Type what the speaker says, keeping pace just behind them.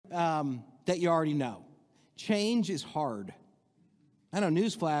that you already know. Change is hard. I know,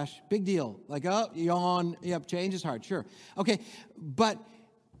 newsflash, big deal. Like, oh, yawn, yep, change is hard, sure. Okay, but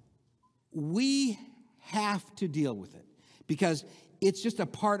we have to deal with it because it's just a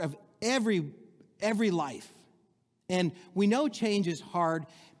part of every life. And we know change is hard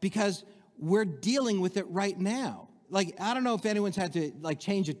because we're dealing with it right now. Like, I don't know if anyone's had to,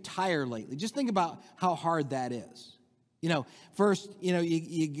 change a tire lately. Just think about how hard that is. First,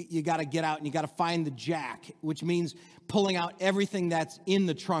 you got to get out and you got to find the jack, which means pulling out everything that's in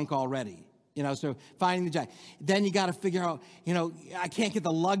the trunk already. So finding the jack. Then you got to figure out, I can't get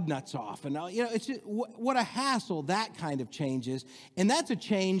the lug nuts off. And, it's just, what a hassle that kind of change is. And that's a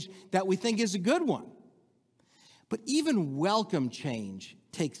change that we think is a good one. But even welcome change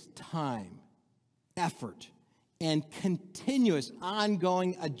takes time, effort, and continuous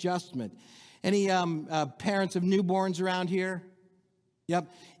ongoing adjustment. Any parents of newborns around here?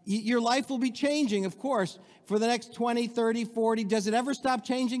 Yep. Your life will be changing, of course, for the next 20, 30, 40. Does it ever stop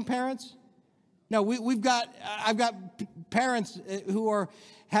changing, parents? No, I've got parents who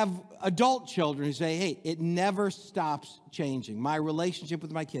have adult children who say, hey, it never stops changing. My relationship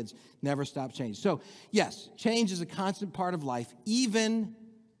with my kids never stops changing. So, yes, change is a constant part of life, even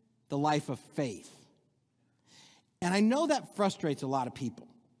the life of faith. And I know that frustrates a lot of people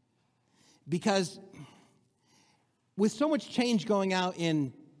because with so much change going out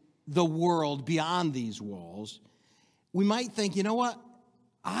in the world beyond these walls, we might think, you know what?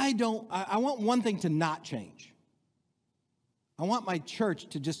 I want one thing to not change. I want my church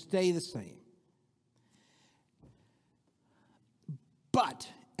to just stay the same. But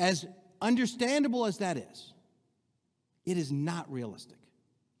as understandable as that is, it is not realistic.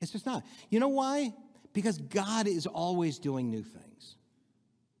 It's just not. You know why? Because God is always doing new things.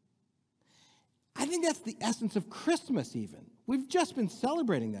 I think that's the essence of Christmas even. We've just been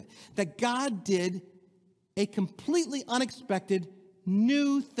celebrating that God did a completely unexpected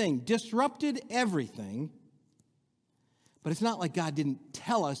new thing, disrupted everything. But it's not like God didn't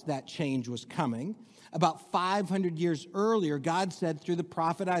tell us that change was coming. About 500 years earlier, God said through the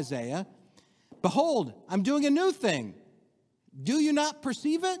prophet Isaiah, behold, I'm doing a new thing. Do you not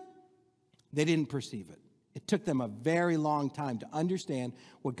perceive it? They didn't perceive it. It took them a very long time to understand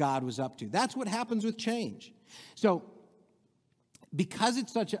what God was up to. That's what happens with change. So, because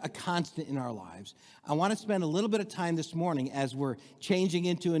it's such a constant in our lives, I want to spend a little bit of time this morning as we're changing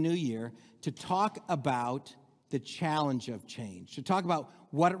into a new year to talk about the challenge of change, to talk about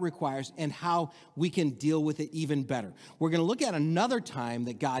what it requires and how we can deal with it even better. We're going to look at another time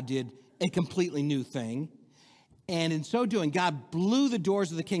that God did a completely new thing, and in so doing, God blew the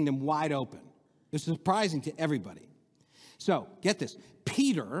doors of the kingdom wide open. It's surprising to everybody. So, get this.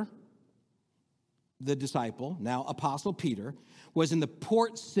 Peter, the disciple, now Apostle Peter, was in the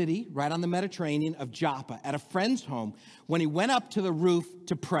port city right on the Mediterranean of Joppa at a friend's home when he went up to the roof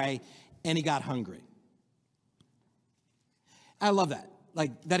to pray and he got hungry. I love that,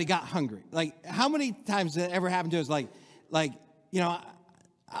 that he got hungry. How many times did that ever happen to us? My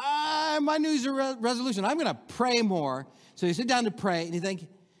New Year's resolution, I'm going to pray more. So you sit down to pray and you think,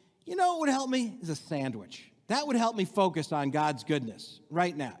 you know what would help me? Is a sandwich. That would help me focus on God's goodness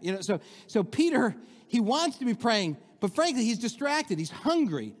right now. So Peter, he wants to be praying, but frankly, he's distracted. He's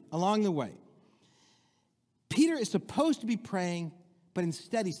hungry along the way. Peter is supposed to be praying, but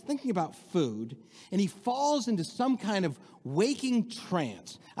instead he's thinking about food, and he falls into some kind of waking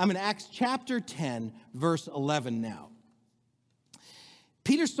trance. I'm in Acts chapter 10, verse 11 now.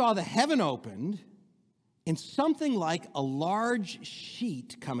 Peter saw the heaven opened and something like a large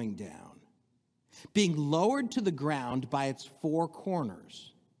sheet coming down, being lowered to the ground by its four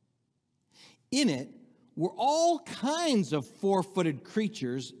corners. In it were all kinds of four-footed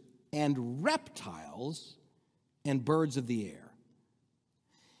creatures and reptiles and birds of the air.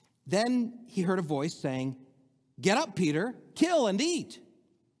 Then he heard a voice saying, "Get up, Peter, kill and eat."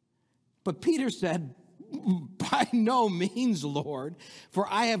 But Peter said, "By no means, Lord, for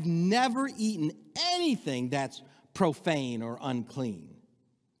I have never eaten anything that's profane or unclean."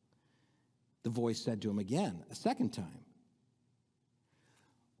 The voice said to him again, a second time,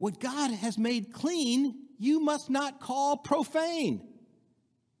 "What God has made clean, you must not call profane."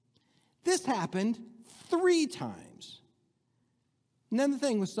 This happened 3 times. And then the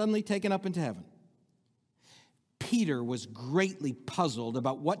thing was suddenly taken up into heaven. Peter was greatly puzzled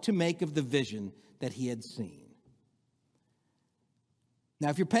about what to make of the vision that he had seen. Now,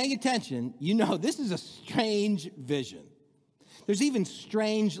 if you're paying attention, you know this is a strange vision. There's even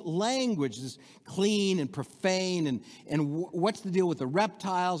strange language, this clean and profane, and what's the deal with the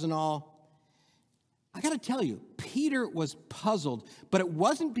reptiles and all. I got to tell you, Peter was puzzled, but it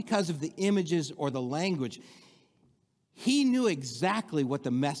wasn't because of the images or the language. He knew exactly what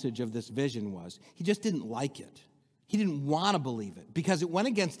the message of this vision was. He just didn't like it. He didn't want to believe it because it went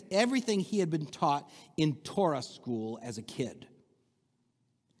against everything he had been taught in Torah school as a kid.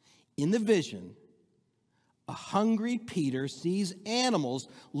 In the vision, a hungry Peter sees animals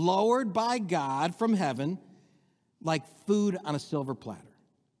lowered by God from heaven like food on a silver platter.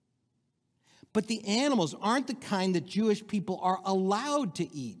 But the animals aren't the kind that Jewish people are allowed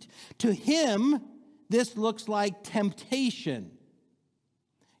to eat. To him, this looks like temptation.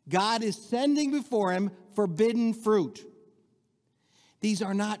 God is sending before him forbidden fruit. These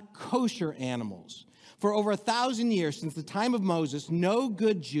are not kosher animals. For over 1,000 years, since the time of Moses, no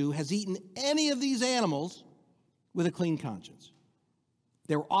good Jew has eaten any of these animals with a clean conscience.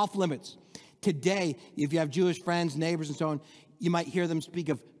 They were off limits. Today, if you have Jewish friends, neighbors, and so on, you might hear them speak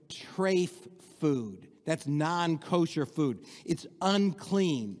of treif food. That's non-kosher food. It's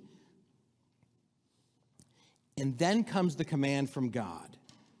unclean. And then comes the command from God.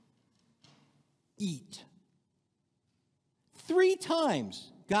 Eat. 3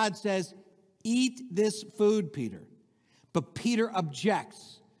 times God says, eat this food, Peter. But Peter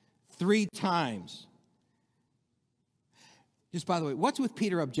objects 3 times. Just by the way, what's with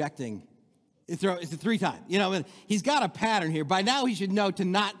Peter objecting? It's a 3 times. You know, he's got a pattern here. By now he should know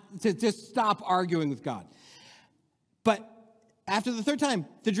to just stop arguing with God. But after the 3rd time,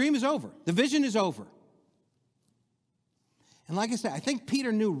 the dream is over. The vision is over. And like I said, I think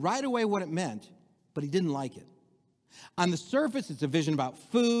Peter knew right away what it meant, but he didn't like it. On the surface, it's a vision about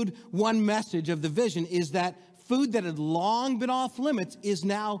food. One message of the vision is that food that had long been off limits is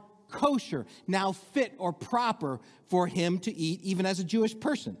now kosher, now fit or proper for him to eat, even as a Jewish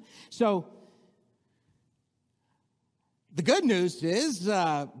person. So the good news is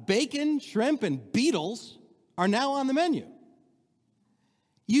bacon, shrimp, and beetles are now on the menu.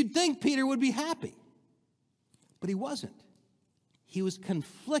 You'd think Peter would be happy, but he wasn't. He was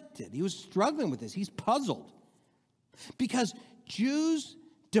conflicted. He was struggling with this. He's puzzled because Jews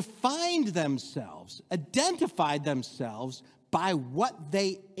defined themselves, identified themselves by what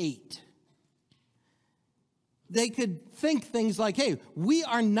they ate. They could think things like, hey, we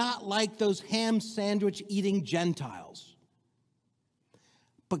are not like those ham sandwich eating Gentiles.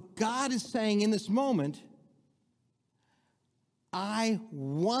 But God is saying in this moment, I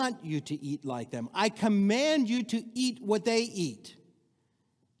want you to eat like them. I command you to eat what they eat.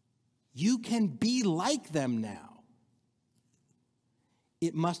 You can be like them now.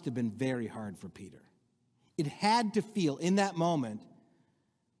 It must have been very hard for Peter. It had to feel in that moment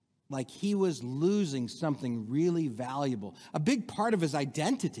like he was losing something really valuable, a big part of his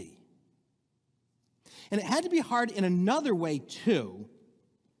identity. And it had to be hard in another way too,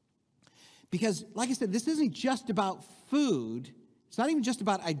 because like I said, this isn't just about food. It's not even just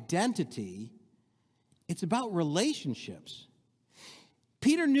about identity. It's about relationships.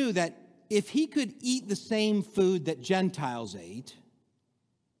 Peter knew that if he could eat the same food that Gentiles ate,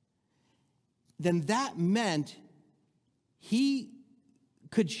 then that meant he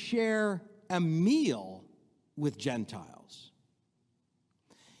could share a meal with Gentiles.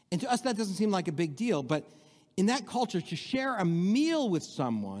 And to us, that doesn't seem like a big deal, but in that culture, to share a meal with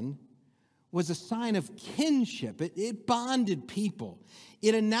someone was a sign of kinship. It bonded people.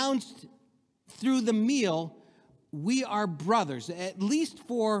 It announced through the meal, we are brothers, at least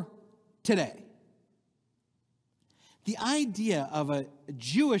for today. The idea of a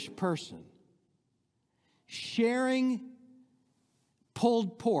Jewish person sharing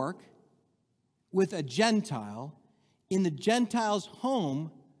pulled pork with a Gentile in the Gentile's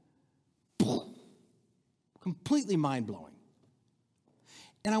home, completely mind-blowing.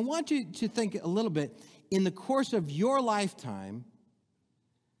 And I want you to think a little bit, in the course of your lifetime,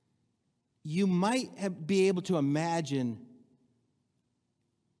 you might be able to imagine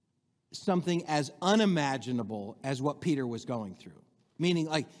something as unimaginable as what Peter was going through. Meaning,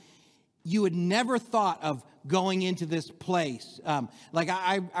 like, you had never thought of going into this place.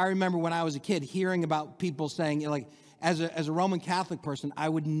 I remember when I was a kid hearing about people saying, like, as a Roman Catholic person, I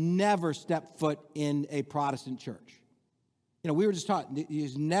would never step foot in a Protestant church. You know, we were just taught, you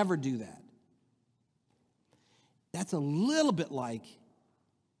just never do that. That's a little bit like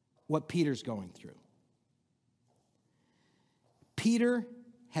what Peter's going through. Peter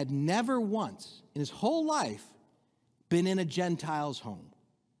had never once in his whole life been in a Gentile's home.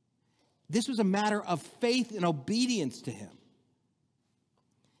 This was a matter of faith and obedience to him.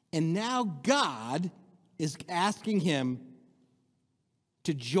 And now God is asking him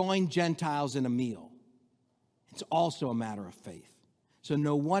to join Gentiles in a meal. It's also a matter of faith. So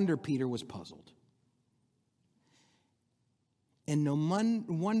no wonder Peter was puzzled. And no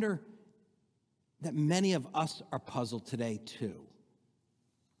wonder that many of us are puzzled today, too.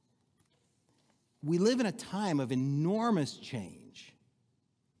 We live in a time of enormous change.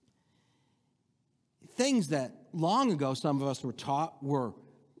 Things that long ago some of us were taught were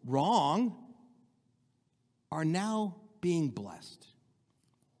wrong are now being blessed.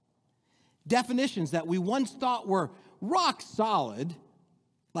 Definitions that we once thought were rock solid,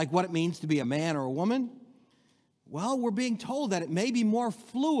 like what it means to be a man or a woman, well, we're being told that it may be more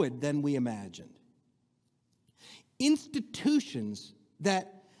fluid than we imagined. Institutions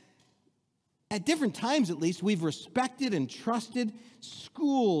that, at different times at least, we've respected and trusted,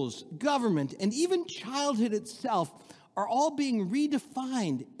 schools, government, and even childhood itself are all being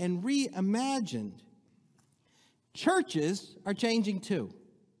redefined and reimagined. Churches are changing too.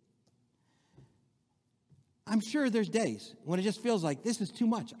 I'm sure there's days when it just feels like this is too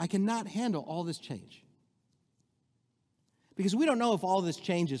much. I cannot handle all this change. Because we don't know if all this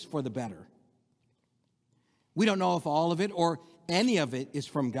change is for the better. We don't know if all of it or any of it is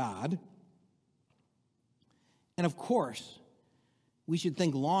from God. And of course, we should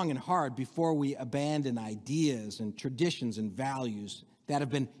think long and hard before we abandon ideas and traditions and values that have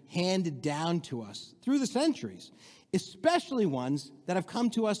been handed down to us through the centuries, especially ones that have come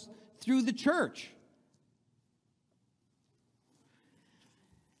to us through the church.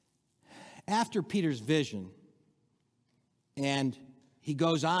 After Peter's vision, and he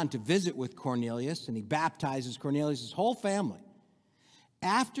goes on to visit with Cornelius, and he baptizes Cornelius' whole family.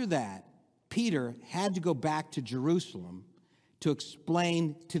 After that, Peter had to go back to Jerusalem to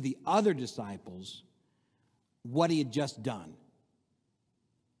explain to the other disciples what he had just done.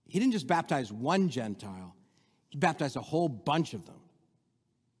 He didn't just baptize one Gentile, he baptized a whole bunch of them.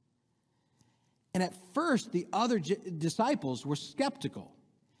 And at first, the other disciples were skeptical,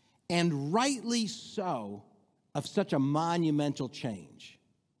 and rightly so, of such a monumental change.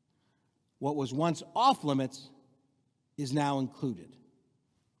 What was once off limits is now included.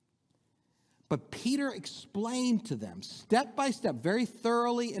 But Peter explained to them, step by step, very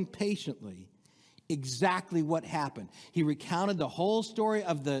thoroughly and patiently, exactly what happened. He recounted the whole story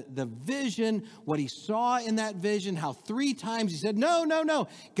of the vision, what he saw in that vision, how 3 times he said, no.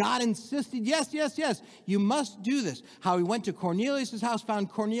 God insisted, yes, you must do this. How he went to Cornelius' house, found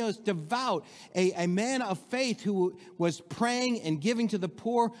Cornelius devout, a man of faith who was praying and giving to the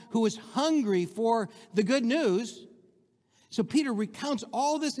poor, who was hungry for the good news. So Peter recounts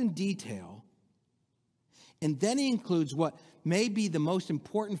all this in detail, and then he includes what may be the most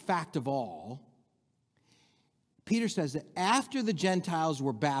important fact of all. Peter says that after the Gentiles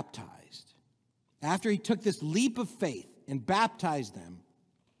were baptized, after he took this leap of faith and baptized them,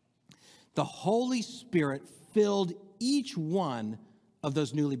 the Holy Spirit filled each one of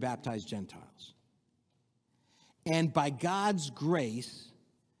those newly baptized Gentiles. And by God's grace,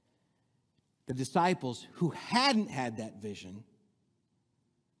 the disciples who hadn't had that vision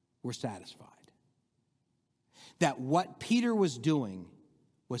were satisfied. That what Peter was doing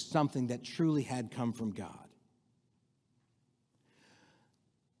was something that truly had come from God.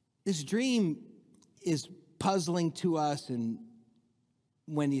 This dream is puzzling to us, and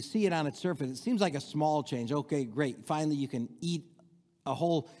when you see it on its surface, it seems like a small change. Okay, great. Finally, you can eat a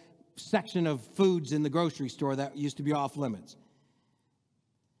whole section of foods in the grocery store that used to be off limits.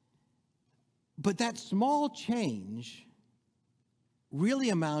 But that small change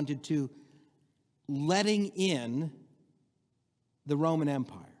really amounted to letting in the Roman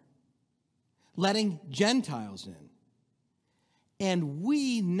Empire, letting Gentiles in. And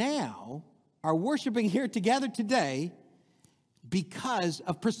we now are worshiping here together today because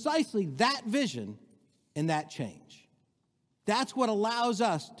of precisely that vision and that change. That's what allows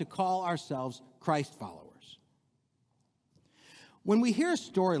us to call ourselves Christ followers. When we hear a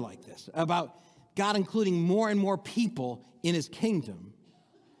story like this about God including more and more people in his kingdom,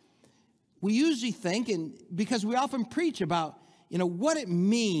 we usually think, and because we often preach about, what it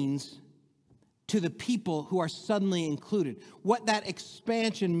means to the people who are suddenly included, what that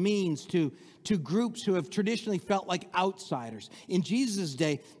expansion means to groups who have traditionally felt like outsiders. In Jesus'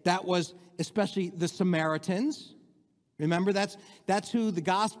 day, that was especially the Samaritans. Remember, that's who the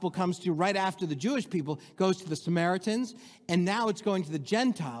gospel comes to right after the Jewish people, goes to the Samaritans, and now it's going to the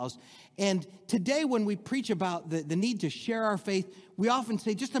Gentiles. And today when we preach about the need to share our faith, we often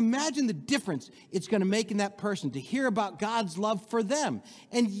say, just imagine the difference it's going to make in that person to hear about God's love for them.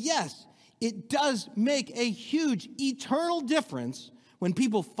 And yes, it does make a huge eternal difference when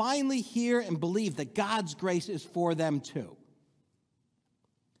people finally hear and believe that God's grace is for them too.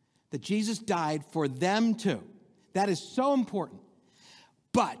 That Jesus died for them too. That is so important.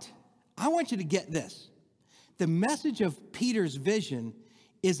 But I want you to get this, the message of Peter's vision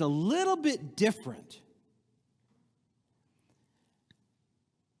is a little bit different.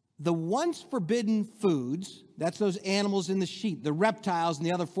 The once forbidden foods, that's those animals in the sheet, the reptiles and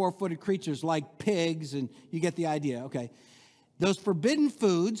the other four-footed creatures like pigs, and you get the idea, okay? Those forbidden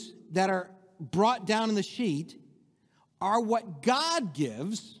foods that are brought down in the sheet are what God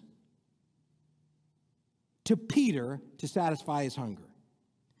gives to Peter to satisfy his hunger.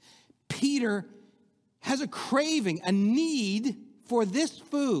 Peter has a craving, a need for this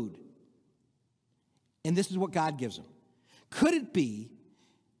food, and this is what God gives him. Could it be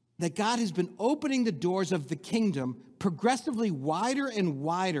that God has been opening the doors of the kingdom progressively wider and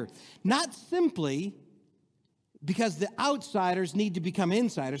wider, not simply because the outsiders need to become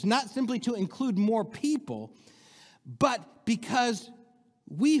insiders, not simply to include more people, but because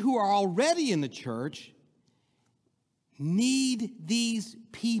we who are already in the church need these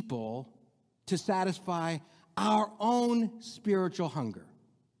people to satisfy our own spiritual hunger.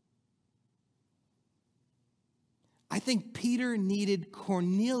 I think Peter needed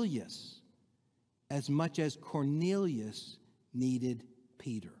Cornelius as much as Cornelius needed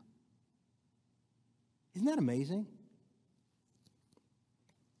Peter. Isn't that amazing?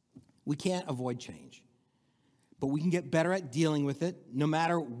 We can't avoid change, but we can get better at dealing with it no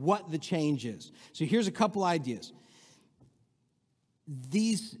matter what the change is. So here's a couple ideas.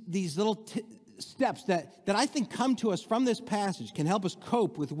 These little steps that I think come to us from this passage can help us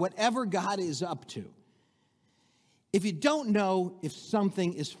cope with whatever God is up to. If you don't know if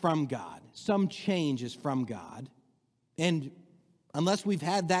something is from God, some change is from God, and unless we've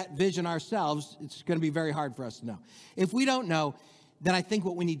had that vision ourselves, it's going to be very hard for us to know. If we don't know, then I think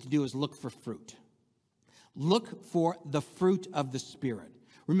what we need to do is look for fruit. Look for the fruit of the Spirit.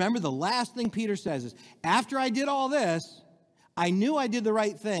 Remember, the last thing Peter says is, after I did all this, I knew I did the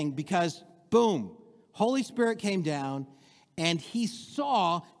right thing because, boom, Holy Spirit came down, and he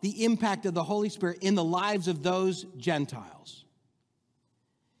saw the impact of the Holy Spirit in the lives of those Gentiles.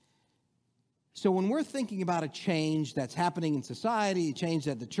 So when we're thinking about a change that's happening in society, a change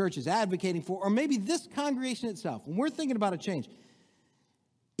that the church is advocating for, or maybe this congregation itself, when we're thinking about a change,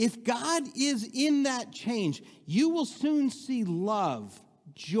 if God is in that change, you will soon see love,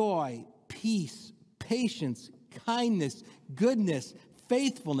 joy, peace, patience, kindness, goodness,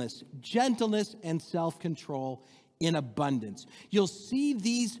 faithfulness, gentleness, and self-control in abundance. You'll see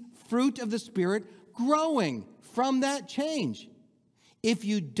these fruit of the Spirit growing from that change. If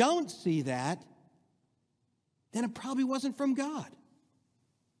you don't see that, then it probably wasn't from God.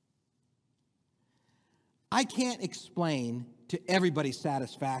 I can't explain to everybody's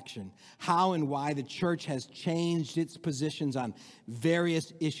satisfaction how and why the church has changed its positions on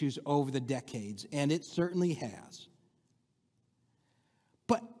various issues over the decades, and it certainly has.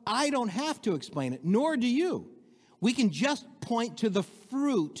 But I don't have to explain it, nor do you. We can just point to the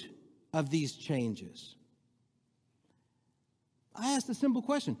fruit of these changes. I asked a simple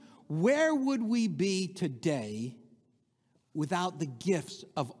question. Where would we be today without the gifts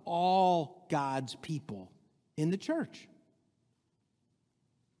of all God's people in the church?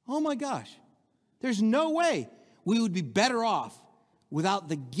 Oh my gosh. There's no way we would be better off without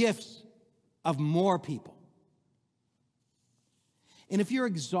the gifts of more people. And if you're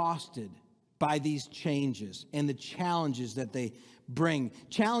exhausted by these changes and the challenges that they bring,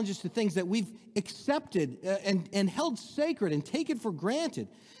 challenges to things that we've accepted and held sacred and taken for granted,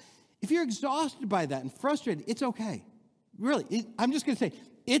 if you're exhausted by that and frustrated, it's okay. Really, I'm just going to say,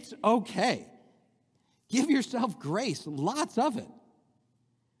 it's okay. Give yourself grace, lots of it.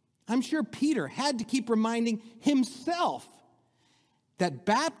 I'm sure Peter had to keep reminding himself that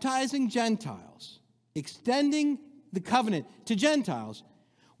baptizing Gentiles, extending the covenant to Gentiles,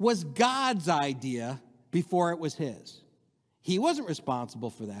 was God's idea before it was his. He wasn't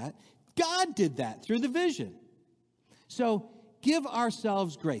responsible for that. God did that through the vision. So give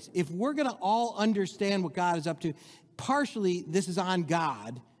ourselves grace. If we're going to all understand what God is up to, partially this is on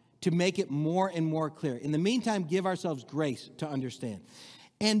God to make it more and more clear. In the meantime, give ourselves grace to understand.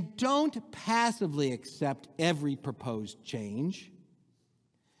 And don't passively accept every proposed change.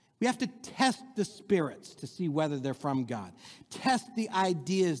 We have to test the spirits to see whether they're from God. Test the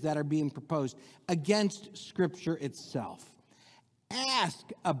ideas that are being proposed against Scripture itself.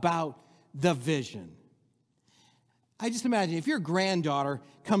 Ask about the vision. I just imagine if your granddaughter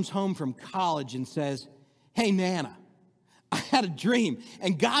comes home from college and says, "Hey, Nana, I had a dream,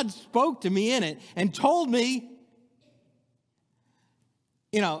 and God spoke to me in it and told me,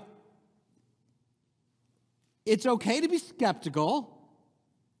 it's okay to be skeptical,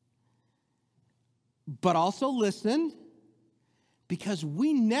 but also listen, because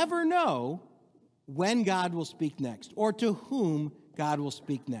we never know when God will speak next, or to whom God will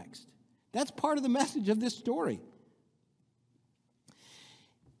speak next. That's part of the message of this story.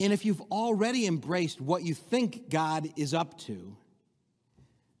 And if you've already embraced what you think God is up to,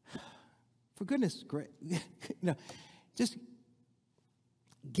 for goodness, just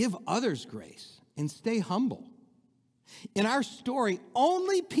give others grace and stay humble. In our story,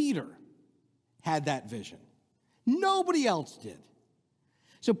 only Peter had that vision. Nobody else did.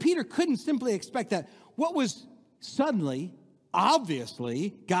 So Peter couldn't simply expect that what was suddenly,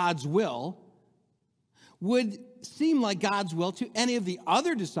 obviously, God's will would seem like God's will to any of the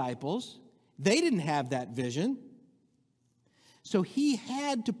other disciples. They didn't have that vision. So he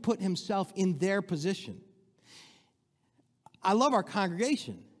had to put himself in their position. I love our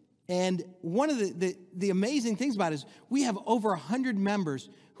congregation. And one of the amazing things about it is we have over 100 members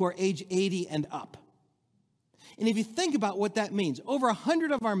who are age 80 and up. And if you think about what that means, over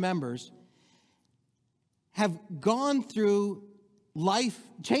 100 of our members have gone through life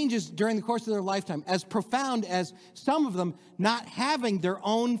changes during the course of their lifetime, as profound as some of them not having their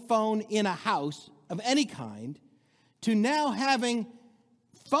own phone in a house of any kind, to now having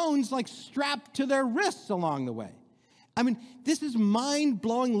phones like strapped to their wrists along the way. I mean, this is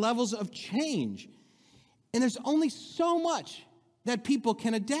mind-blowing levels of change. And there's only so much that people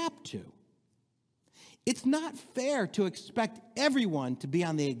can adapt to. It's not fair to expect everyone to be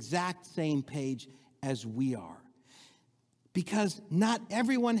on the exact same page as we are, because not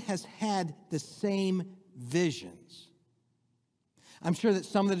everyone has had the same visions. I'm sure that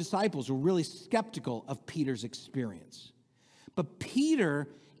some of the disciples were really skeptical of Peter's experience. But Peter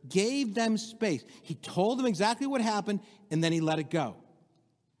gave them space. He told them exactly what happened, and then he let it go.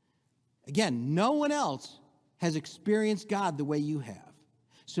 Again, no one else has experienced God the way you have.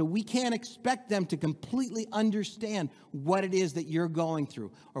 So we can't expect them to completely understand what it is that you're going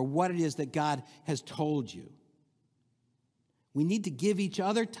through or what it is that God has told you. We need to give each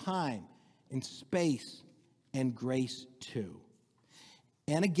other time and space and grace too.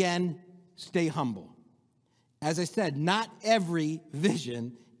 And again, stay humble. As I said, not every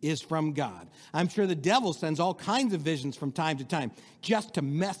vision is from God. I'm sure the devil sends all kinds of visions from time to time just to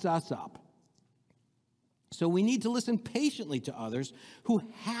mess us up. So we need to listen patiently to others who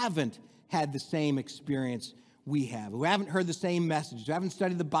haven't had the same experience we have, who haven't heard the same message, who haven't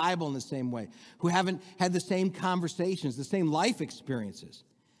studied the Bible in the same way, who haven't had the same conversations, the same life experiences.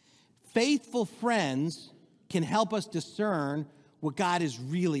 Faithful friends can help us discern what God is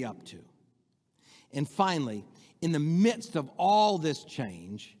really up to. And finally, in the midst of all this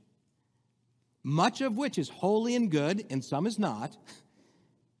change, much of which is holy and good, and some is not,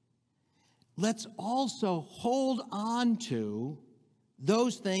 let's also hold on to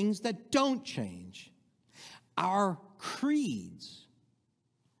those things that don't change. Our creeds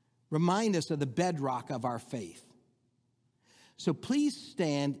remind us of the bedrock of our faith. So please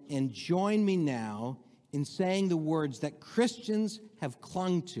stand and join me now in saying the words that Christians have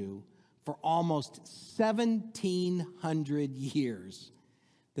clung to for almost 1,700 years,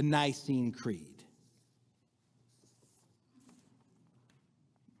 the Nicene Creed.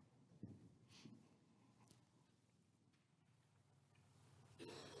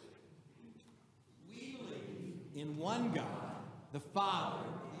 In one God, the Father,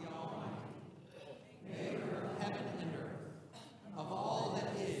 the Almighty, maker of heaven and earth, of all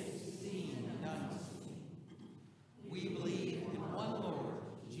that is seen and unseen. We believe in one Lord,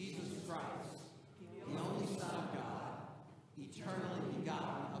 Jesus Christ, the only Son of God, eternally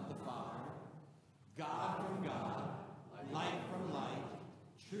begotten of the Father, God from God, light from light,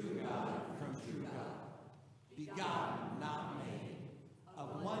 true God from true God, begotten, not made,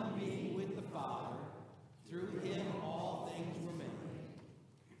 of one being with the Father. Through him all things were made.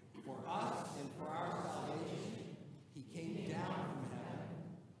 For us and for our salvation, he came down from heaven,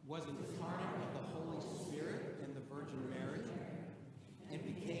 was incarnate of the Holy Spirit and the Virgin Mary, and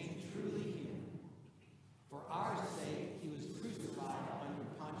became truly human. For our sake, he was crucified under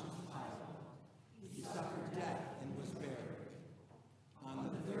Pontius Pilate. He suffered death and was buried. On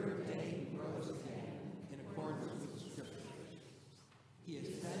the third day, he rose again in accordance with the Scriptures. He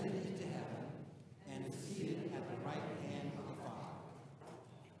ascended into heaven and is seated at the right hand of the Father.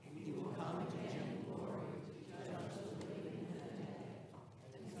 He will come to judge glory, to judge the living and the dead,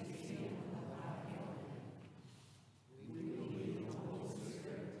 and to see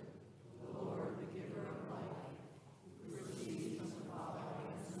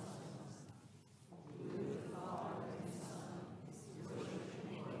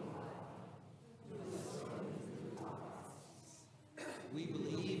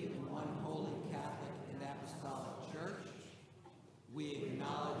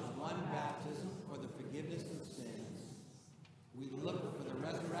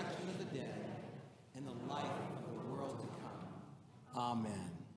Amen.